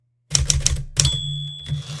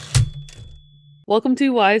Welcome to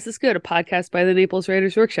Why Is This Good, a podcast by the Naples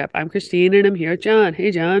Writers Workshop. I'm Christine and I'm here with John.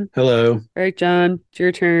 Hey, John. Hello. All right, John, it's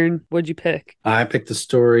your turn. What'd you pick? I picked a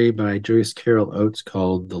story by Joyce Carol Oates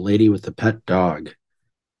called The Lady with the Pet Dog.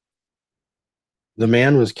 The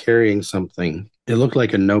man was carrying something. It looked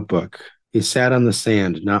like a notebook. He sat on the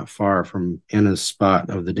sand not far from Anna's spot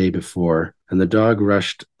of the day before, and the dog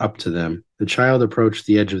rushed up to them. The child approached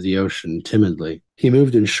the edge of the ocean timidly. He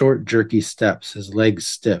moved in short, jerky steps, his legs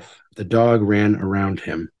stiff. The dog ran around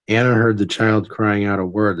him. Anna heard the child crying out a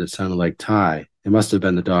word that sounded like Ty. It must have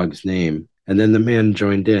been the dog's name. And then the man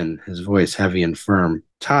joined in, his voice heavy and firm.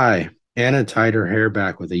 Ty. Anna tied her hair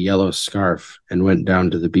back with a yellow scarf and went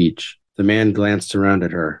down to the beach. The man glanced around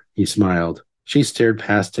at her. He smiled. She stared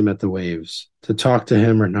past him at the waves. To talk to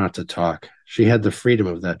him or not to talk. She had the freedom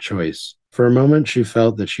of that choice. For a moment, she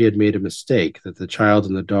felt that she had made a mistake, that the child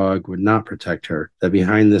and the dog would not protect her, that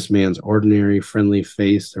behind this man's ordinary, friendly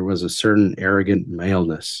face there was a certain arrogant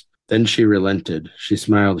maleness. Then she relented. She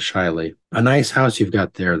smiled shyly. A nice house you've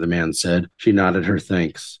got there, the man said. She nodded her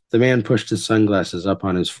thanks. The man pushed his sunglasses up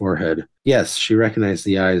on his forehead. Yes, she recognized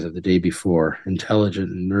the eyes of the day before, intelligent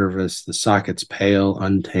and nervous, the sockets pale,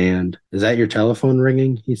 untanned. Is that your telephone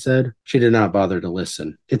ringing? He said. She did not bother to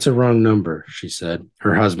listen. It's a wrong number, she said.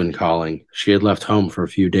 Her husband calling. She had left home for a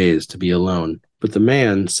few days to be alone. But the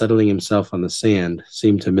man, settling himself on the sand,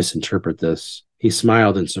 seemed to misinterpret this. He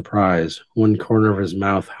smiled in surprise, one corner of his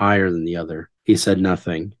mouth higher than the other. He said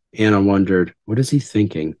nothing. Anna wondered, what is he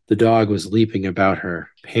thinking? The dog was leaping about her,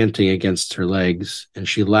 panting against her legs, and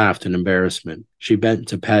she laughed in embarrassment. She bent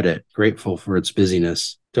to pet it, grateful for its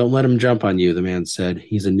busyness. Don't let him jump on you, the man said.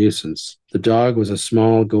 He's a nuisance. The dog was a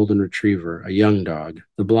small golden retriever, a young dog.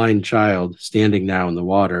 The blind child, standing now in the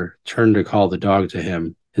water, turned to call the dog to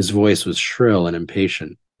him. His voice was shrill and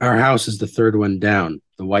impatient. Our house is the third one down,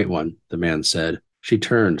 the white one, the man said. She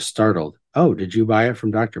turned, startled. Oh, did you buy it from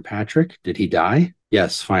Dr. Patrick? Did he die?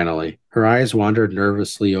 Yes, finally. Her eyes wandered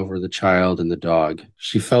nervously over the child and the dog.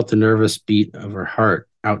 She felt the nervous beat of her heart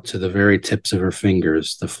out to the very tips of her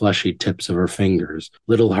fingers, the fleshy tips of her fingers.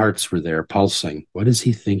 Little hearts were there, pulsing. What is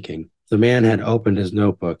he thinking? The man had opened his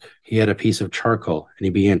notebook. He had a piece of charcoal, and he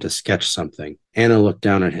began to sketch something. Anna looked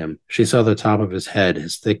down at him. She saw the top of his head,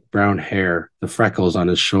 his thick brown hair, the freckles on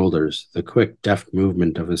his shoulders, the quick, deft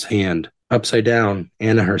movement of his hand. Upside down,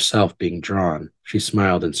 Anna herself being drawn. She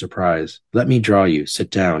smiled in surprise. Let me draw you. Sit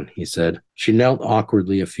down, he said. She knelt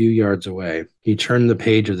awkwardly a few yards away. He turned the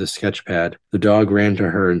page of the sketchpad. The dog ran to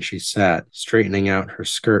her and she sat, straightening out her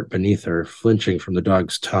skirt beneath her, flinching from the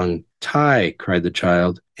dog's tongue. Ty, cried the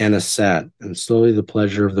child. Anna sat, and slowly the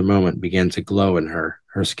pleasure of the moment began to glow in her.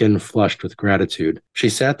 Her skin flushed with gratitude. She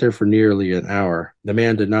sat there for nearly an hour. The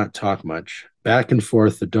man did not talk much. Back and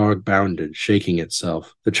forth the dog bounded, shaking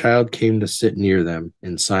itself. The child came to sit near them,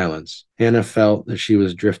 in silence. Anna felt that she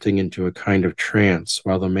was drifting into a kind of trance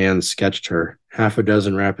while the man sketched her. Half a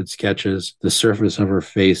dozen rapid sketches, the surface of her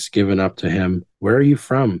face given up to him. Where are you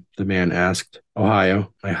from? The man asked.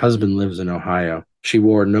 Ohio. My husband lives in Ohio. She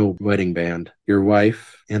wore no wedding band. Your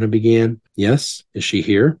wife? Anna began. Yes. Is she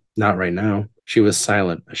here? Not right now. She was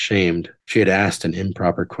silent, ashamed. She had asked an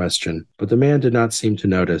improper question, but the man did not seem to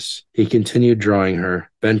notice. He continued drawing her,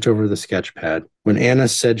 bent over the sketch pad. When Anna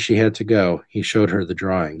said she had to go, he showed her the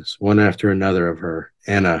drawings, one after another of her.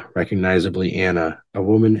 Anna, recognizably Anna, a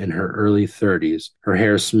woman in her early 30s, her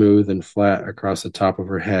hair smooth and flat across the top of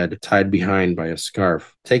her head, tied behind by a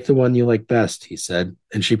scarf. Take the one you like best, he said,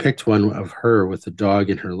 and she picked one of her with the dog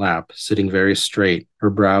in her lap, sitting very straight, her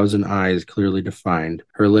brows and eyes clearly defined,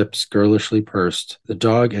 her lips girlishly pursed, the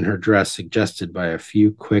dog and her dress suggested by a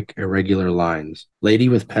few quick, irregular lines. Lady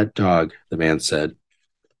with pet dog, the man said.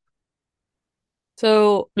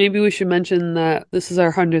 So maybe we should mention that this is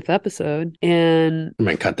our 100th episode and I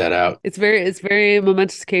might cut that out. it's very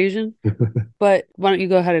momentous occasion. But why don't you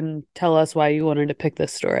go ahead and tell us why you wanted to pick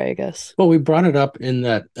this story, I guess. Well, we brought it up in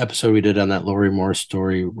that episode we did on that Lori Moore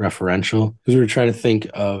story referential because we were trying to think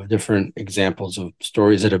of different examples of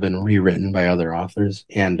stories that have been rewritten by other authors.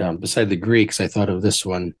 And beside the Greeks, I thought of this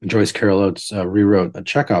one. Joyce Carol Oates rewrote a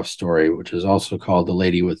Chekhov story, which is also called The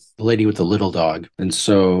Lady with the Little Dog. And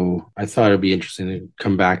so I thought it'd be interesting to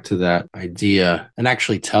come back to that idea and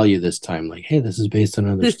actually tell you this time, like, hey, this is based on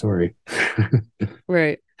another story.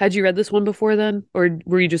 Right. Had you read this one before then? Or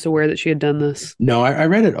were you just aware that she had done this? No, I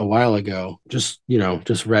read it a while ago. Just,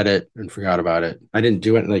 just read it and forgot about it. I didn't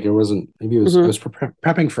do it. Like it wasn't, maybe I Hmm. was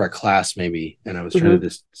prepping for a class maybe, and I was trying Hmm. to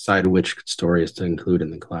decide which stories to include in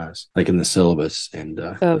the class, like in the syllabus. And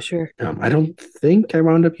Oh, sure. I don't think I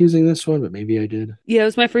wound up using this one, but maybe I did. Yeah, it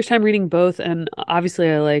was my first time reading both, and obviously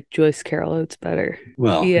I like Joyce Carol Oates better.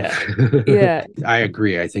 Well, Yeah. Yeah. I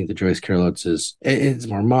agree. I think the Joyce Carol Oates it's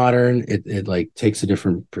more modern. It like takes a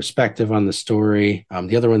different perspective on the story.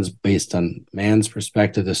 The other one's based on man's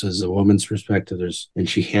perspective. This is a woman's perspective. And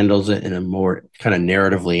she handles it in a more kind of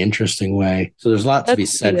narratively interesting way. So there's a lot to be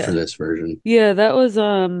That's said for yeah. this version. Yeah, that was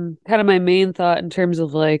kind of my main thought in terms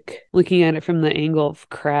of like looking at it from the angle of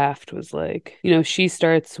craft was like, she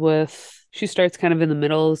starts kind of in the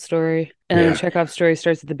middle of the story. And then Yeah. Chekhov's story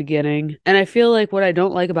starts at the beginning. And I feel like what I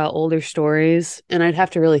don't like about older stories, and I'd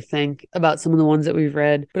have to really think about some of the ones that we've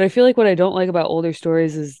read, but I feel like what I don't like about older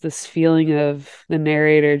stories is this feeling of the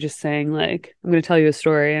narrator just saying, like, I'm going to tell you a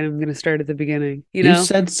story and I'm going to start at the beginning, you You know?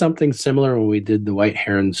 said something similar when we did the White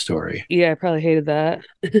Heron story. Yeah, I probably hated that.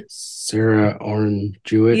 Sarah Orne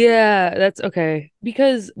Jewett. Yeah, that's okay.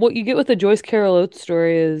 Because what you get with the Joyce Carol Oates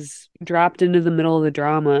story is dropped into the middle of the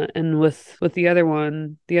drama, and with the other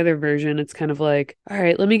one, the other version, it's kind of like, all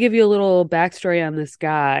right, let me give you a little backstory on this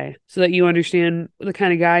guy so that you understand the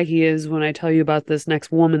kind of guy he is when I tell you about this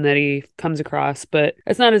next woman that he comes across. But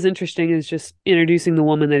it's not as interesting as just introducing the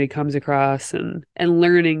woman that he comes across and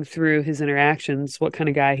learning through his interactions what kind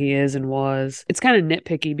of guy he is and was. It's kind of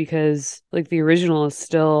nitpicky because like the original is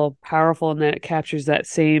still powerful in that it captures that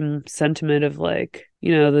same sentiment of like,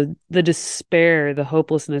 the despair, the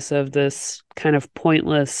hopelessness of this kind of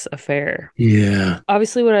pointless affair. Yeah.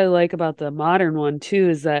 Obviously, what I like about the modern one too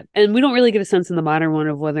is that, and we don't really get a sense in the modern one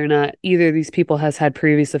of whether or not either of these people has had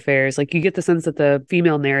previous affairs. Like, you get the sense that the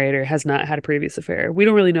female narrator has not had a previous affair. We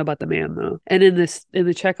don't really know about the man though. And in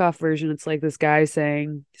the Chekhov version, it's like this guy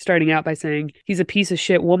starting out by saying he's a piece of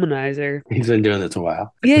shit womanizer. He's been doing this a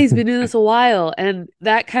while. Yeah, he's been doing this a while. And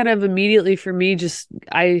that kind of immediately for me, just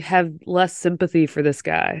I have less sympathy for this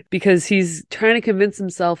guy because he's trying to convince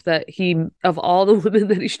himself that of all the women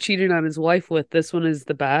that he's cheated on his wife with, this one is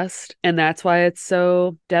the best. And that's why it's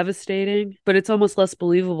so devastating. But it's almost less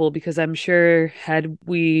believable because I'm sure had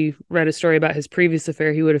we read a story about his previous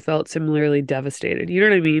affair, he would have felt similarly devastated. You know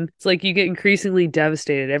what I mean? It's like you get increasingly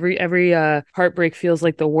devastated. Every heartbreak feels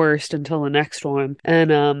like the worst until the next one.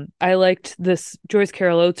 And I liked this Joyce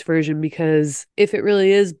Carol Oates version because if it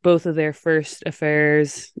really is both of their first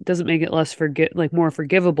affairs, it doesn't make it more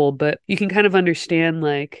forgivable, but you can kind of understand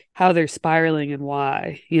like how they're spiraling and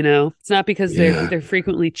why, It's not because Yeah. they're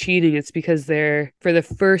frequently cheating, it's because they're for the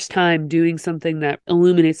first time doing something that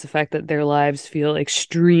illuminates the fact that their lives feel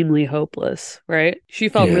extremely hopeless, right? She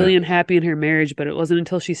felt Yeah. really unhappy in her marriage, but it wasn't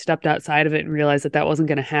until she stepped outside of it and realized that that wasn't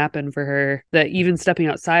going to happen for her, that even stepping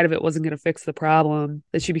outside of it wasn't going to fix the problem,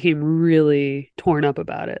 that she became really torn up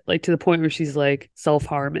about it, like to the point where she's like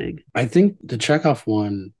self-harming. I think the Chekhov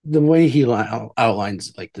one, the way he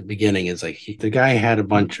outlines like the beginning is like the guy had a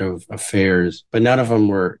bunch of affairs, but none of them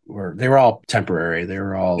they were all temporary. They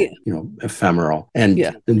were Yeah. all, ephemeral. And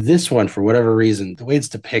Yeah. in this one, for whatever reason, the way it's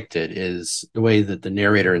depicted is the way that the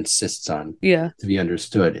narrator insists on Yeah. to be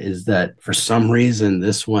understood is that for some reason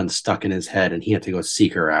this one stuck in his head and he had to go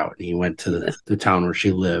seek her out. And he went to Yeah. the town where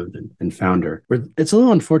she lived and found her. It's a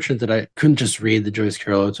little unfortunate that I couldn't just read the Joyce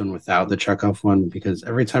Carol Oates one without the Chekhov one because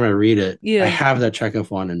every time I read it, I Yeah. have that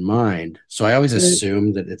Chekhov one in mind. So I always Right.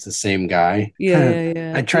 assume that it's the same guy. Yeah. Kind of, Yeah.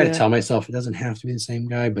 Yeah. I try to Yeah. tell myself it doesn't have to be the same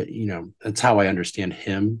guy, but that's how I understand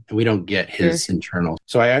him. And we don't get Sure. his internal.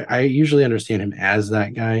 So I usually understand him as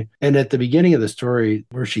that guy. And at the beginning of the story,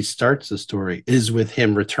 where she starts the story, is with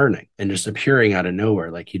him returning and just appearing out of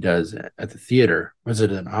nowhere like he does at the theater. Was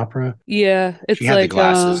it an opera? Yeah, She it's had the like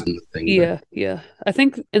glasses and the thing, but yeah, yeah. I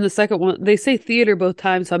think in the second one they say theater both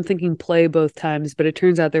times, so I'm thinking play both times, but it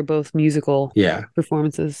turns out they're both musical yeah.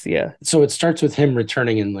 performances. Yeah. So it starts with him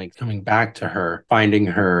returning and like coming back to her, finding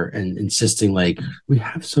her and insisting like we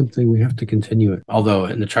have something, we have to continue it. Although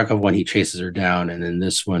in the Chekhov one he chases her down, and in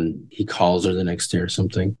this one he calls her the next day or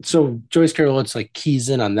something. So Joyce Carol Oates like keys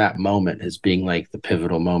in on that moment as being like the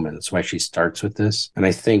pivotal moment. That's why she starts with this, and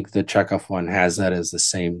I think the Chekhov one has that as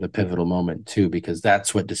the pivotal moment too, because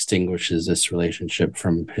that's what distinguishes this relationship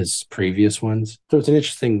from his previous ones. So it's an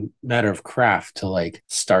interesting matter of craft to like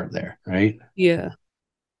start there, right? Yeah.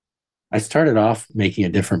 I started off making a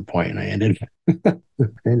different point and I ended.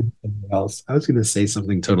 Anything else? I was going to say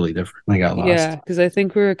something totally different. I got Yeah, lost. because I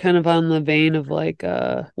think we are kind of on the vein of like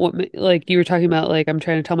like you were talking about like I'm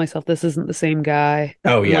trying to tell myself this isn't the same guy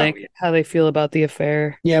Oh, and yeah. like how they feel about the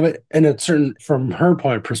affair. Yeah, but in a certain, from her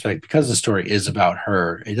point of perspective, because the story is about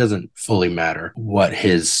her, it doesn't fully matter what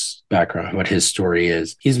his background, what his story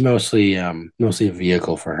is. He's mostly a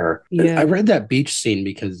vehicle for her. I Yeah. read that beach scene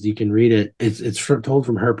because you can read it. Told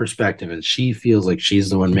from her perspective, and she feels like she's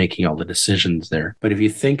the one making all the decisions there. But if you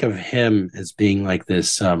think of him as being like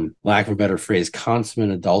this, lack of a better phrase,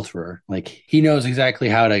 consummate adulterer, like he knows exactly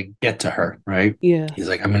how to get to her, right? Yeah. He's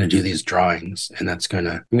like, I'm going to do these drawings, and I'm going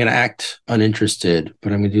to act uninterested,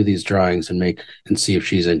 but I'm going to do these drawings and see if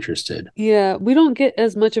she's interested. Yeah, we don't get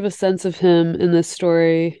as much of a sense of him in this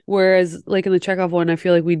story. Whereas, like in the Chekhov one, I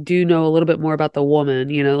feel like we do know a little bit more about the woman,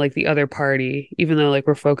 like the other party, even though like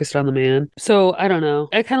we're focused on the man. So I don't know.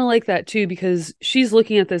 I kind of like that too because she's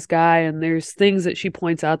looking at this guy and there's things that she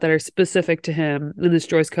points out that are specific to him in this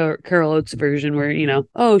Joyce Carol Oates version where,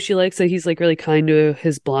 oh, she likes that he's like really kind to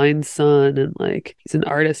his blind son and like he's an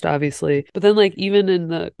artist, obviously. But then, like, even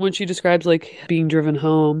in when she describes like being driven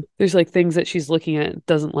home, there's like things that she's looking at and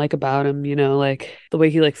doesn't like about him, like the way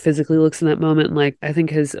he like physically looks in that moment. And like, I think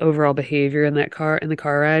his overall behavior in the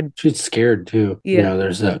car ride. She's scared too. Yeah.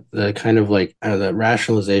 There's the kind of like the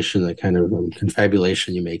rationalization, the kind of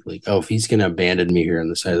confabulation you make, like, oh, if he's going to abandon me here on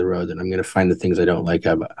the side of the road, then I'm going to find the things I don't like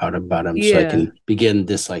out about him so I Yeah. can begin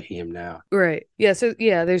disliking him now. Right. Yeah. So,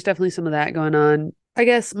 yeah, there's definitely some of that going on. I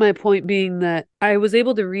guess my point being that I was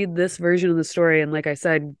able to read this version of the story and, like I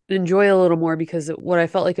said, enjoy a little more because what I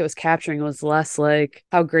felt like it was capturing was less like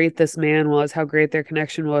how great this man was, how great their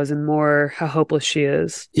connection was, and more how hopeless she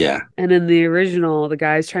is. Yeah. And in the original, the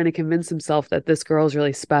guy's trying to convince himself that this girl's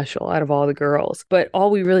really special out of all the girls. But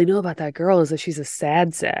all we really know about that girl is that she's a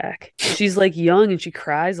sad sack. She's like young and she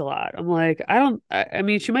cries a lot. I'm like, I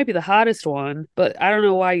mean, she might be the hottest one, but I don't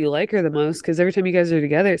know why you like her the most because every time you guys are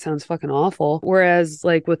together, it sounds fucking awful. Whereas,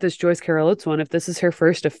 like with this Joyce Carol Oates one, if this is her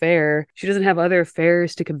first affair, she doesn't have other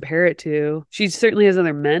affairs to compare it to. She certainly has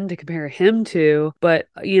other men to compare him to. But,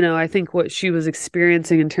 I think what she was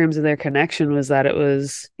experiencing in terms of their connection was that it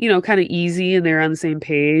was, kind of easy and they were on the same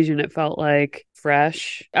page and it felt like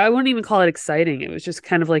fresh. I wouldn't even call it exciting. It was just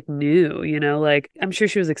kind of like new, like I'm sure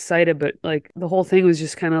she was excited, but like the whole thing was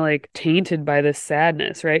just kind of like tainted by this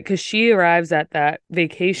sadness, right? Because she arrives at that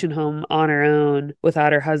vacation home on her own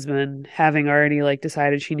without her husband, having already like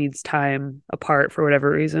decided she needs time apart for whatever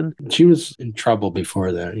reason. She was in trouble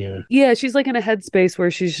before that. Yeah. Yeah, she's like in a headspace where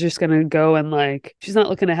she's just gonna go and like she's not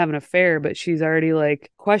looking to have an affair, but she's already like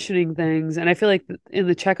questioning things. And I feel like in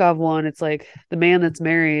the Chekhov one, it's like the man that's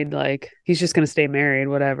married, like he's just gonna stay married,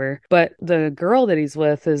 whatever. But the girl that he's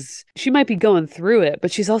with she might be going through it,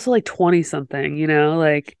 but she's also like 20 something,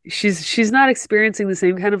 like she's not experiencing the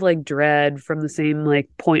same kind of like dread from the same like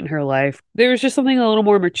point in her life. There was just something a little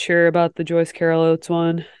more mature about the Joyce Carol Oates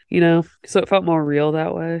one, so it felt more real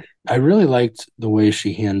that way. I really liked the way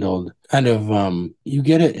she handled kind of you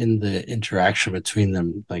get it in the interaction between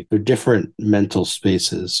them, like they're different mental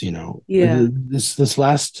spaces, Yeah. this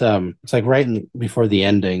last it's like before the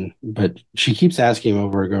ending, but she keeps asking him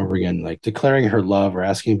over and over again, like declaring her love or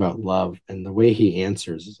asking about love, and the way he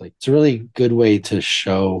answers is like it's a really good way to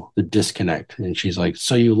show the disconnect. And she's like,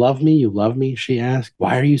 so you love me, she asked.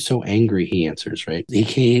 Why are you so angry? He answers, right?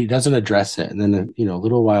 He doesn't address it, and then a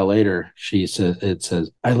little while later it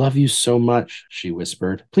says, I love you so much, she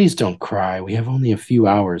whispered. Please don't cry. We have only a few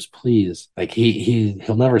hours, please. Like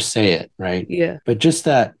he'll never say it, right? Yeah. But just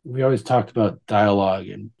that we always talked about dialogue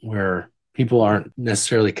and where people aren't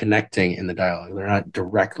necessarily connecting in the dialogue. They're not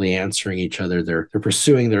directly answering each other. They're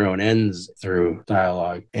pursuing their own ends through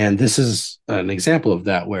dialogue. And this is an example of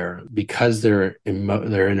that, where because they're in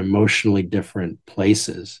emotionally different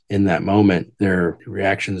places in that moment, their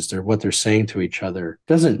reactions, what they're saying to each other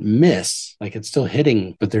doesn't miss. Like it's still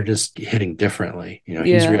hitting, but they're just hitting differently. He's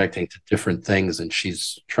Yeah. reacting to different things than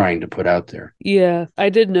she's trying to put out there. Yeah, I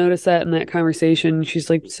did notice that in that conversation. She's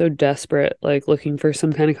like so desperate, like looking for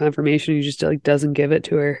some kind of confirmation. He just like doesn't give it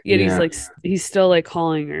to her. Yet he's Yeah. like, he's still like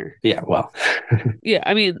calling her. Yeah. Well, Yeah,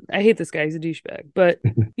 I mean, I hate this guy. He's a douchebag. But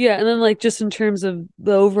yeah, and then like just in terms of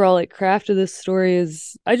the overall like craft of this story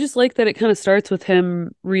I just like that it kind of starts with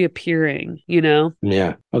him reappearing.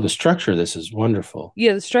 yeah. Oh, the structure of this is wonderful.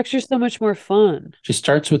 Yeah, the structure's so much more fun. She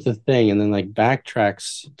starts with the thing and then like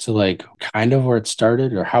backtracks to like kind of where it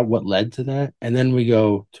started or what led to that. And then we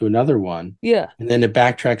go to another one. Yeah. And then it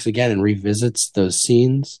backtracks again and revisits those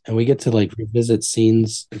scenes. And we get to like revisit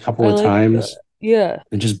scenes a couple I of like times. that. Yeah.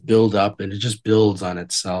 and just build up, and it just builds on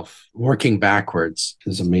itself. Working backwards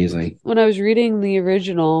is amazing. When I was reading the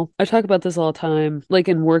original, I talk about this all the time, like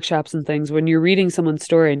in workshops and things, when you're reading someone's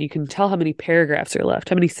story and you can tell how many paragraphs are left,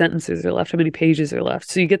 how many sentences are left, how many pages are left.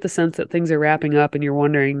 So you get the sense that things are wrapping up and you're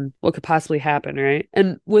wondering what could possibly happen, right?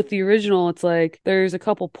 And with the original, it's like there's a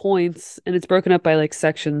couple points and it's broken up by like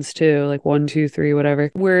sections too, like one, two, three,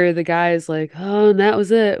 whatever, where the guy is like, oh, and that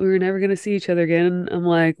was it. We were never going to see each other again. I'm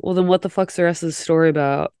like, well, then what the fuck's the rest of the story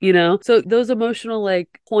about? You know? So those emotional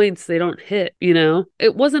like points, they don't hit, you know?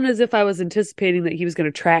 It wasn't as if I was anticipating that he was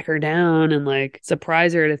going to track her down and like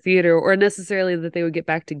surprise her at a theater or necessarily that they would get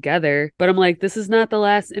back together. But I'm like, this is not the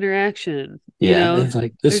last interaction, you Yeah, know? it's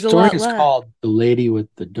like the There's a story lot is left. called The Lady with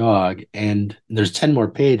the Dog, and there's 10 more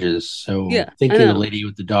pages. So Yeah, I thinking the know. lady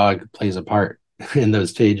with the dog plays a part in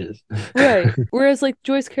those pages. Right. Whereas like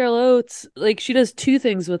Joyce Carol Oates, like she does two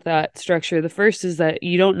things with that structure. The first is that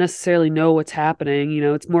you don't necessarily know what's happening. You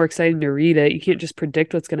know, it's more exciting to read it. You can't just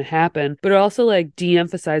predict what's going to happen. But it also like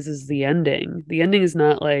de-emphasizes the ending. The ending is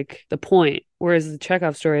not like the point. Whereas the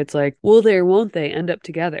Chekhov story, it's like, will they or won't they end up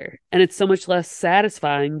together? And it's so much less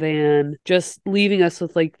satisfying than just leaving us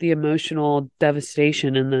with like the emotional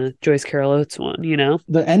devastation in the Joyce Carol Oates one, you know?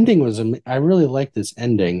 The ending was, I really like this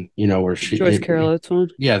ending, where Joyce Carol Oates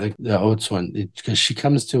one. yeah, the Oates one, because she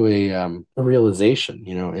comes to a realization,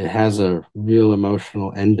 it has a real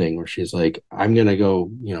emotional ending where she's like, I'm gonna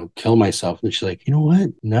go, kill myself. And she's like, you know what?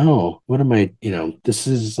 No, what am I, this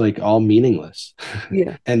is like all meaningless.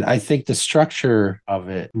 Yeah. And I think the structure of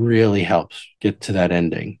it really helps get to that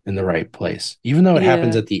ending in the right place. Even though it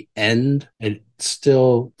happens Yeah. at the end, it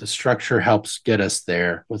still, the structure helps get us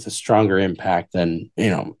there with a stronger impact than,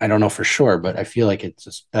 I don't know for sure, but I feel like it's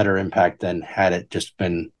a better impact than had it just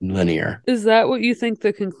been linear. Is that what you think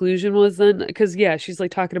the conclusion was then? Because, yeah, she's like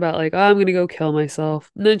talking about, like, oh, I'm going to go kill myself.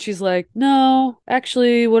 And then she's like, no,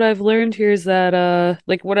 actually, what I've learned here is that,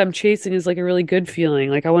 like, what I'm chasing is like a really good feeling.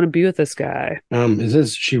 Like, I want to be with this guy. Is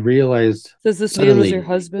this, she realized Says this man was her suddenly,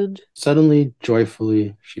 husband. suddenly,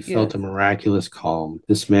 joyfully, she Yeah. felt a miraculous calm.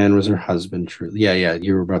 This man was her husband, truly. Yeah, yeah,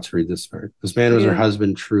 you were about to read this part. This man was her Yeah.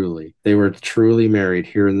 husband, truly. They were truly married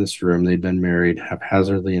here in this room. They'd been married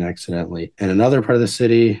haphazardly and accidentally. In another part of the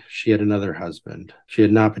city, she had another husband. She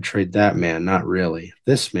had not betrayed that man, not really.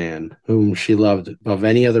 This man, whom she loved above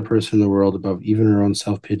any other person in the world, above even her own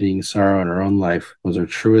self pitying sorrow in her own life, was her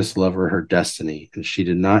truest lover, her destiny. And she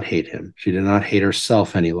did not hate him. She did not hate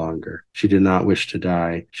herself any longer. She did not wish to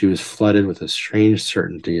die. She was flooded with a strange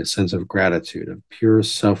certainty, a sense of gratitude, of pure,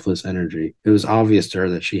 selfless energy. It was obvious to her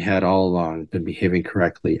that she had all along been behaving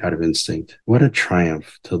correctly out of instinct. What a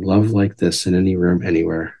triumph to love like this in any room,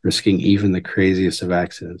 anywhere, risking even the craziest of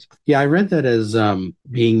accidents. Yeah, I read that as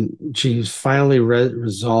being, she's finally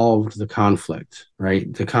resolved the conflict,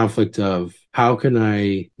 right? The conflict of, how can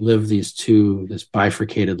I live this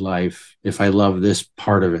bifurcated life if I love this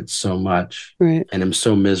part of it so much Right. and am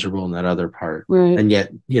so miserable in that other part? Right. And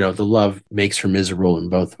yet, the love makes her miserable in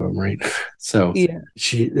both of them, right? So Yeah.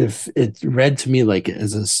 if it read to me like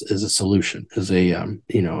as a solution, as a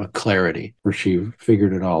clarity where she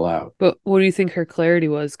figured it all out. But what do you think her clarity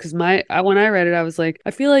was? Because when I read it, I was like,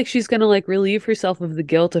 I feel like she's gonna like relieve herself of the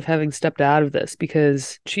guilt of having stepped out of this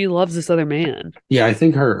because she loves this other man. Yeah, I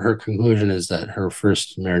think her conclusion is that her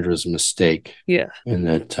first marriage was a mistake, Yeah, and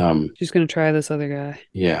that she's gonna try this other guy.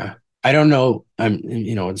 yeah. I don't know.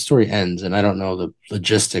 The story ends, and I don't know the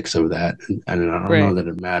logistics of that, and I don't know Right, that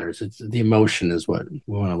it matters. It's the emotion is what we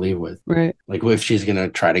want to leave with. right. Like, if she's going to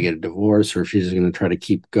try to get a divorce, or if she's going to try to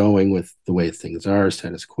keep going with the way things are,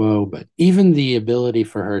 status quo. But even the ability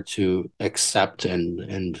for her to accept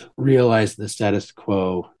and realize the status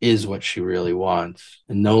quo is what she really wants,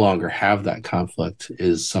 and no longer have that conflict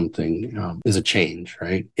is something, is a change,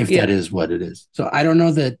 right? If that Yeah. is what it is. So I don't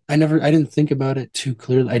know that I didn't think about it too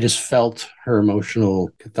clearly. I just felt her emotional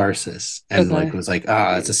catharsis and like Okay. was like,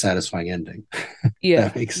 it's a satisfying ending. Yeah.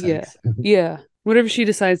 That makes Yeah. sense. Yeah. Whatever she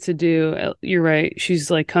decides to do, you're right. She's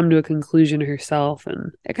like come to a conclusion herself,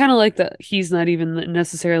 and I kind of like that he's not even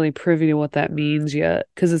necessarily privy to what that means yet,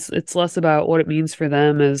 because it's less about what it means for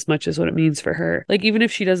them as much as what it means for her. Like even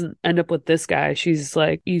if she doesn't end up with this guy, she's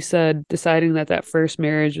like you said, deciding that that first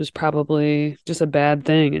marriage was probably just a bad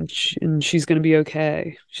thing, and she's gonna be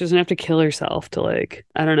okay. She doesn't have to kill herself to like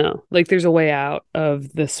I don't know. Like there's a way out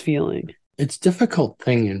of this feeling. It's a difficult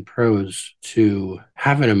thing in prose to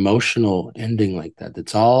have an emotional ending like that.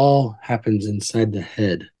 That's all happens inside the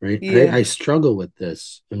head, right? Yeah. I struggle with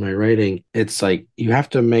this in my writing. It's like you have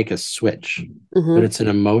to make a switch, but Uh-huh. it's an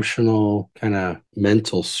emotional kind of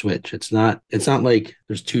mental switch. It's not like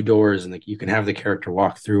there's two doors and like you can have the character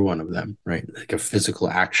walk through one of them, right? Like a physical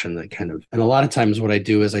action that kind of, and a lot of times what I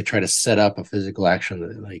do is I try to set up a physical action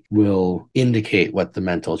that like will indicate what the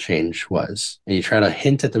mental change was. And you try to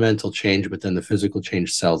hint at the mental change, but then the physical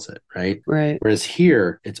change sells it, right? Right. Whereas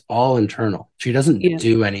here, it's all internal. She doesn't Yeah.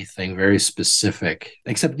 do anything very specific,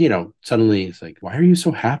 except, suddenly it's like, why are you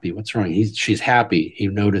so happy? What's wrong? She's happy. He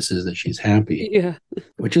notices that she's happy, Yeah.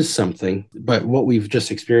 which is something. But what we've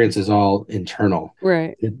just experienced is all internal.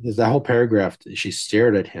 Right. There's that whole paragraph. She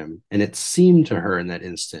stared at him, and it seemed to her in that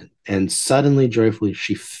instant. And suddenly, joyfully,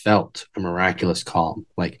 she felt a miraculous calm.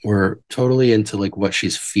 Like we're totally into like what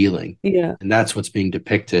she's feeling. Yeah. And that's what's being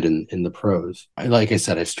depicted in the prose. Like I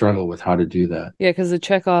said, I struggle with how to do that. Yeah, because the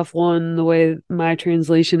Chekhov one, the way my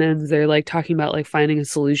translation ends, they're like talking about like finding a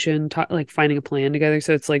solution, like finding a plan together.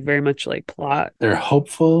 So it's like very much like plot. They're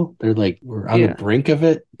hopeful. They're like, we're on the Yeah. brink of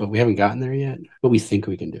it, but we haven't gotten there yet. But we think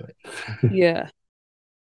we can do it. Yeah.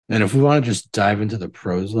 And if we want to just dive into the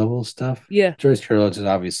prose level stuff, Yeah. Joyce Carol is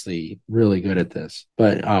obviously really good at this.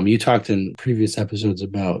 But you talked in previous episodes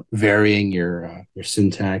about varying your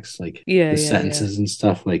syntax, like Yeah. the Yeah. Yeah. sentences and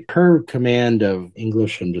stuff. Like her command of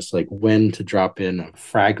English and just like when to drop in a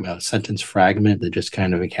fragment, a sentence fragment that just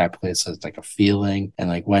kind of encapsulates as like a feeling, and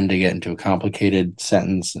like when to get into a complicated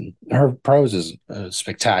sentence. And her prose is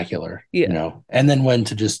spectacular, Yeah. And then when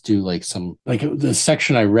to just do like some like the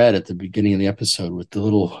section I read at the beginning of the episode with the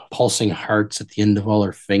little pulsing hearts at the end of all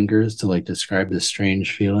her fingers to like describe this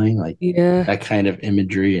strange feeling, like Yeah. that kind of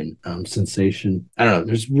imagery and sensation. I don't know.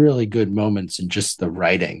 There's really good moments in just the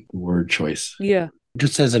writing, word choice. Yeah.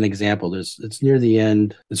 Just as an example, it's near the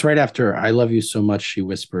end. It's right after "I love you so much," she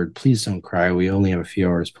whispered, "Please don't cry. We only have a few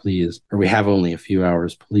hours, please." Or "We have only a few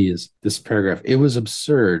hours, please." This paragraph, "It was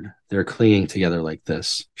absurd. They're clinging together like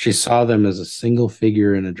this. She saw them as a single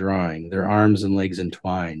figure in a drawing, their arms and legs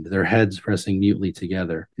entwined, their heads pressing mutely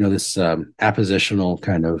together." This appositional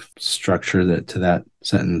kind of structure that to that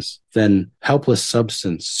sentence. Then "helpless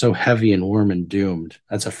substance, so heavy and warm and doomed."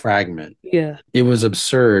 That's a fragment. Yeah. It was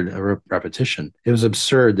absurd, a repetition. It was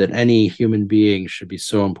absurd that any human being should be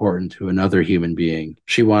so important to another human being.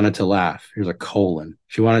 She wanted to laugh. Here's a colon.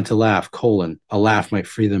 She wanted to laugh, colon. A laugh might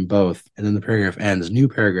free them both. And then the paragraph ends. New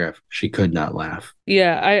paragraph. She could not laugh.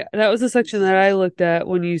 Yeah. That was the section that I looked at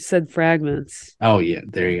when you said fragments. Oh, yeah.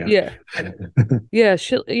 There you Yeah. go.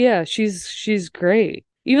 Yeah. She's great.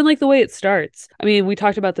 Even like the way it starts. I mean, we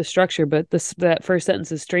talked about the structure, but that first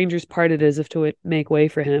sentence is strangers parted as if to make way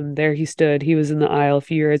for him. There he stood. He was in the aisle a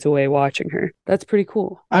few yards away watching her. That's pretty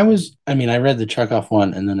cool. I read the Chekhov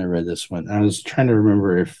one and then I read this one. I was trying to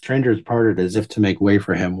remember if strangers parted as if to make way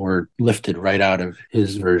for him were lifted right out of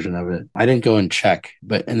his version of it. I didn't go and check,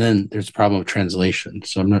 and then there's a problem of translation,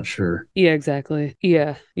 so I'm not sure. Yeah, exactly.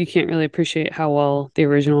 Yeah, you can't really appreciate how well the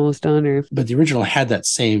original was done, But the original had that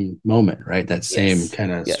same moment, right? That same yes.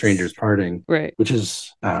 kind of Yes. strangers parting, Right. which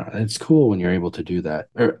is it's cool when you're able to do that.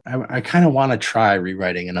 Or I kind of want to try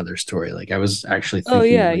rewriting another story. Like I was actually Oh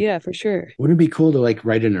thinking, yeah, like, yeah, for sure. wouldn't it be cool to like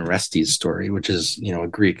write an Orestes story, which is a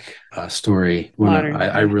Greek story? Modern.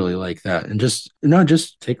 I really like that, and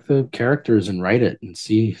just take the characters and write it and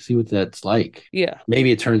see what that's like. Yeah.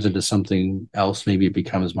 Maybe it turns into something else. Maybe it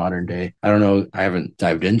becomes modern day. I don't know. I haven't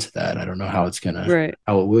dived into that. I don't know how Right.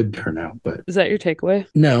 how it would turn out. But Is that your takeaway?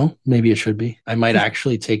 no, maybe it should be. I might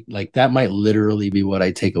actually take like that. Might literally be what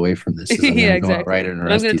I take away from this. Is I'm Yeah, going to go out exactly. write an I'm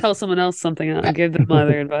going to Orestes. tell someone else something and give them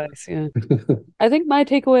other advice. Yeah. I think my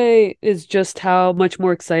takeaway is just how much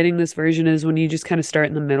more exciting this version is when you just kind of start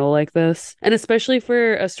in the middle like this. And especially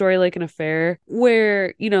for a story like An Affair,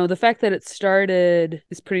 where, the fact that it started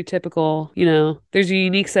is pretty typical. There's a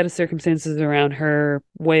unique set of circumstances around her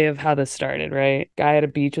way of how this started, right? Guy at a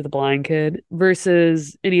beach with a blind kid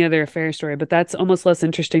versus any other affair story. But that's almost less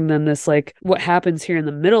interesting than this, like, what happens here in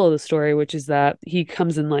the middle of the story, which is that he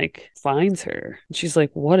comes and, like, finds her. And she's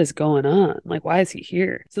like, what is going on? Like, why is he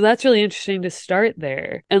here? So that's really interesting to start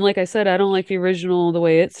there. And like I said, I don't like the original, the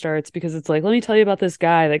way it starts, because it's like, let me tell you about this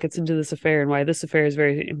guy that gets into this affair and why this affair is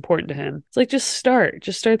very important to him. It's like, just start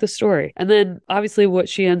the story. And then obviously what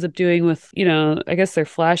she ends up doing with, I guess they're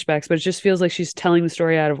flashbacks, but it just feels like she's telling the story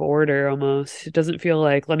story out of order almost. It doesn't feel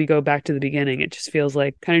like, let me go back to the beginning. It just feels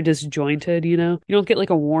like kind of disjointed, you know? You don't get like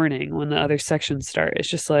a warning when the other sections start. It's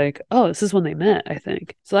just like, oh, this is when they met, I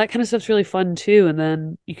think. So that kind of stuff's really fun too. And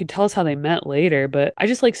then you can tell us how they met later. But I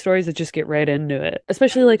just like stories that just get right into it.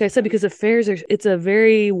 Especially, like I said, because affairs are, it's a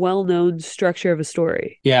very well-known structure of a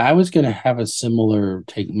story. Yeah, I was going to have a similar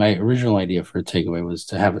take. My original idea for a takeaway was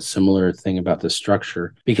to have a similar thing about the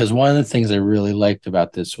structure, because one of the things I really liked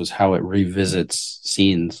about this was how it revisits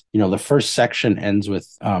scenes. You know, the first section ends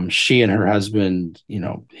with she and her husband, you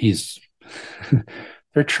know, he's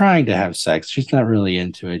they're trying to have sex. She's not really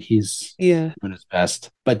into it. He's doing his best.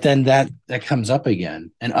 But then that comes up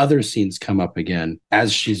again, and other scenes come up again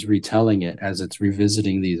as she's retelling it, as it's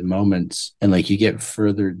revisiting these moments. And like you get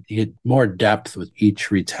more depth with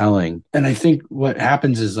each retelling. And I think what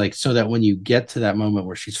happens is like, so that when you get to that moment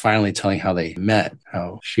where she's finally telling how they met,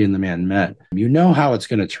 how she and the man met, you know how it's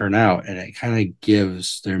going to turn out. And it kind of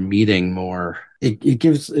gives their meeting more. It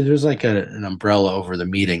gives, there's like an umbrella over the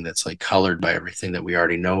meeting that's like colored by everything that we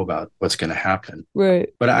already know about what's going to happen. Right.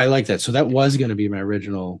 But I like that. So that was going to be my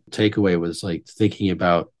original takeaway, was like thinking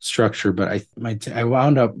about structure. But I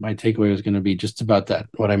wound up, my takeaway was going to be just about that,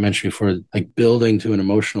 what I mentioned before, like building to an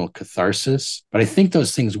emotional catharsis. But I think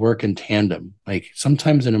those things work in tandem. Like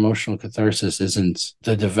sometimes an emotional catharsis isn't,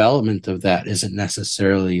 the development of that isn't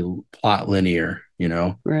necessarily plot linear, you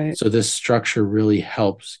know? Right. So this structure really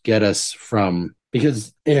helps get us from,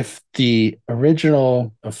 because if the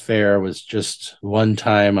original affair was just one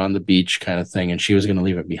time on the beach kind of thing, and she was going to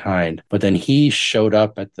leave it behind, but then he showed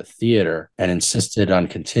up at the theater and insisted on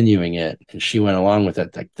continuing it, and she went along with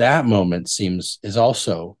it, like that moment is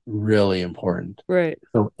also really important. Right.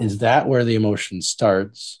 So is that where the emotion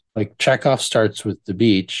starts? Like Chekhov starts with the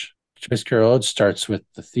beach, Joyce Carol Oates starts with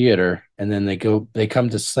the theater, and then they come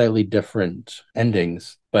to slightly different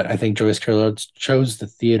endings. But I think Joyce Carol Oates chose the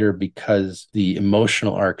theater because the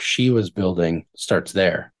emotional arc she was building starts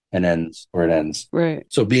there and ends where it ends. Right.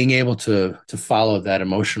 So being able to follow that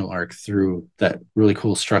emotional arc through that really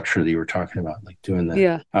cool structure that you were talking about, like doing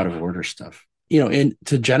that out of order stuff. You know, and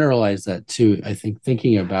to generalize that too, I think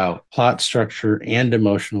thinking about plot structure and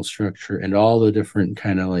emotional structure and all the different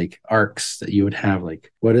kind of like arcs that you would have,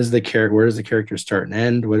 like where does the character start and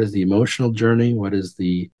end? What is the emotional journey? What is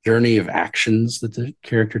the journey of actions that the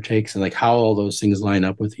character takes? And like how all those things line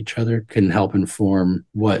up with each other can help inform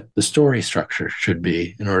what the story structure should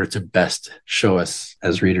be in order to best show us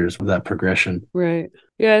as readers that progression. Right.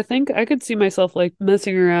 Yeah, I think I could see myself like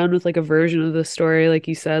messing around with like a version of the story, like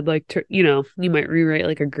you said, like, you know, you might rewrite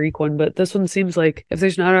like a Greek one, but this one seems like if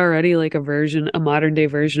there's not already like a modern day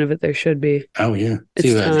version of it, there should be. Oh, yeah.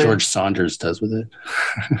 See what George Saunders does with it.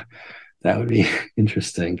 That would be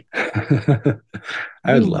interesting. I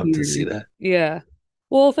would love to see that. Yeah.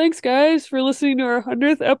 Well, thanks guys for listening to our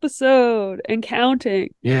 100th episode and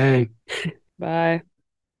counting. Yay. Bye.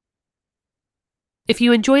 If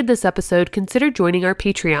you enjoyed this episode, consider joining our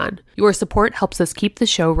Patreon. Your support helps us keep the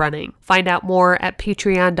show running. Find out more at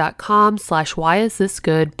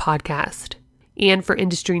patreon.com/whyisthisgoodpodcast. And for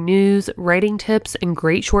industry news, writing tips, and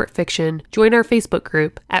great short fiction, join our Facebook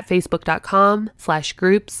group at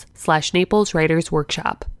facebook.com/groups/Naples Writers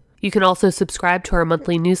Workshop. You can also subscribe to our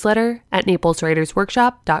monthly newsletter at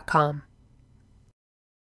napleswritersworkshop.com.